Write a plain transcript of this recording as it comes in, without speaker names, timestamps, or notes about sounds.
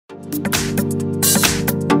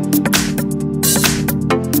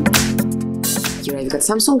Here I've got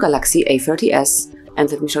Samsung Galaxy A30s,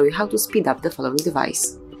 and let me show you how to speed up the following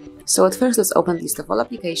device. So at first let's open the list of all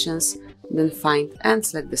applications, then find and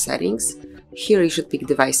select the settings. Here you should pick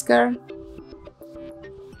device care.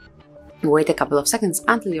 Wait a couple of seconds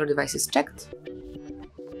until your device is checked.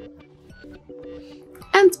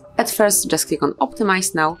 And at first just click on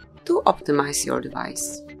Optimize Now to optimize your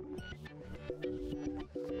device.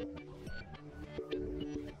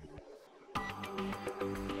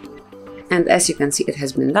 And as you can see, it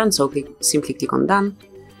has been done, so simply click on Done.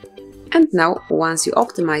 And now, once you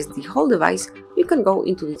optimize the whole device, you can go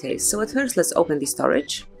into details. So at first, let's open the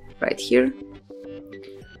storage, right here.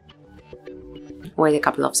 Wait a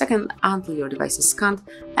couple of seconds until your device is scanned,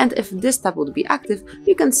 and if this tab would be active,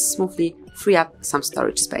 you can smoothly free up some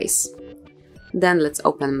storage space. Then let's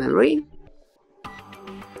open memory.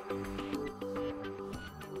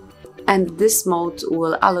 And this mode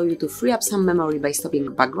will allow you to free up some memory by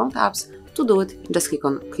stopping background apps. To do it, just click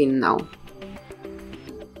on Clean Now.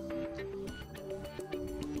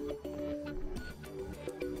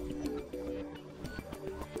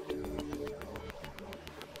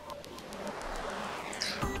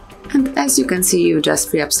 And as you can see, you just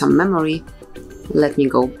free up some memory. Let me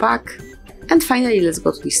go back. And finally, let's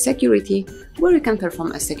go to the security, where you can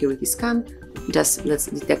perform a security scan. Just let's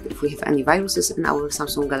detect if we have any viruses in our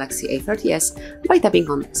Samsung Galaxy A30s by tapping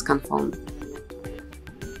on Scan Phone.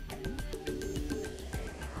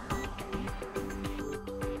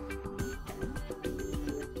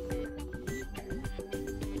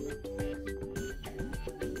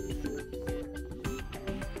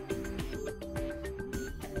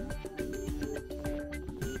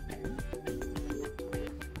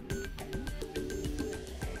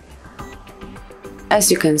 As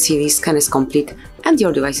you can see, the scan is complete and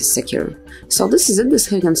your device is secure. So this is it, this is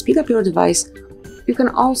how you can speed up your device. You can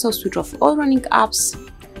also switch off all running apps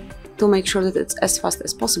to make sure that it's as fast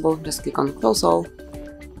as possible. Just click on Close All,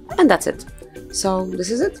 and that's it. So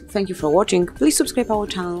this is it, thank you for watching, please subscribe our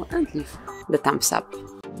channel and leave the thumbs up.